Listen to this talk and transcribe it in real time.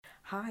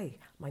Hi,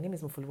 my name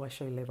is Mufuluwa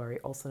Lebari,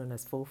 also known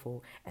as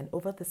Fofo, and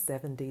over the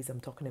 7 days, I'm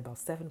talking about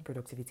 7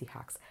 productivity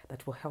hacks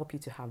that will help you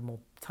to have more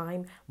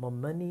time, more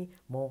money,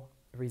 more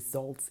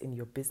results in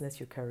your business,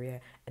 your career,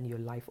 and your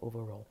life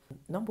overall.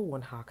 Number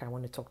one hack I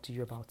want to talk to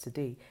you about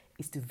today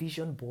is to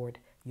vision board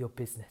your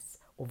business,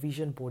 or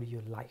vision board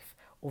your life,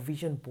 or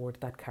vision board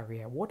that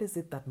career. What is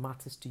it that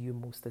matters to you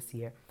most this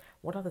year?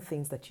 What are the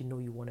things that you know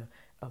you want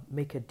to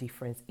make a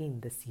difference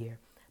in this year?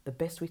 The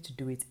best way to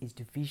do it is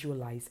to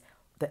visualize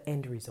the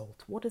end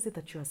result. What is it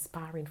that you're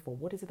aspiring for?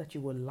 What is it that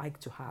you would like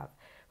to have?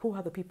 Who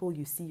are the people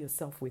you see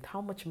yourself with? How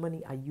much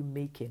money are you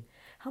making?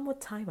 How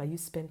much time are you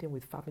spending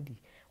with family?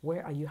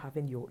 Where are you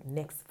having your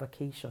next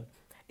vacation?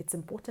 It's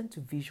important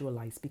to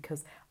visualize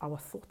because our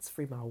thoughts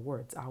frame our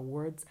words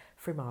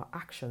frame our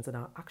actions, and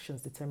our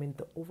actions determine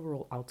the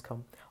overall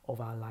outcome of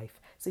our life.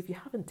 So if you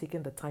haven't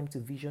taken the time to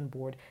vision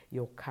board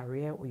your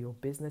career or your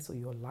business or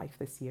your life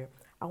this year,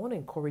 I want to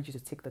encourage you to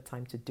take the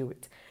time to do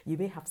it. You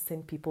may have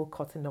seen people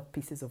cutting up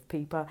pieces of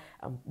paper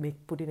and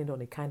putting it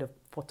on a kind of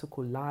photo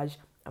collage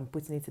and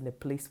putting it in a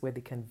place where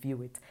they can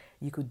view it.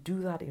 You could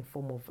do that in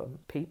form of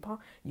paper.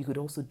 You could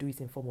also do it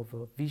in form of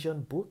a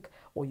vision book,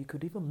 or you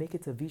could even make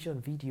it a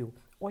vision video,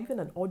 or even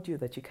an audio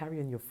that you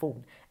carry on your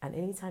phone. And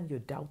anytime you're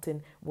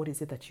doubting what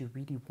is it that you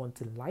really want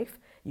in life,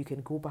 you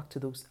can go back to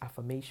those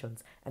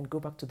affirmations and go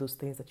back to those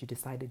things that you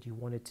decided you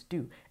wanted to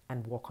do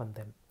and work on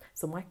them.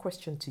 So my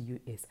question to you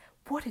is,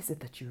 what is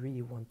it that you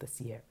really want this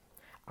year?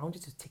 I want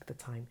you to take the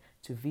time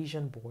to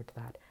vision board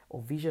that,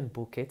 or vision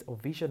book it, or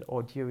vision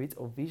audio it,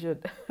 or vision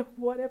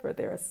whatever.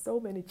 There are so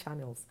many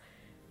channels.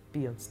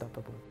 Be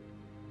unstoppable.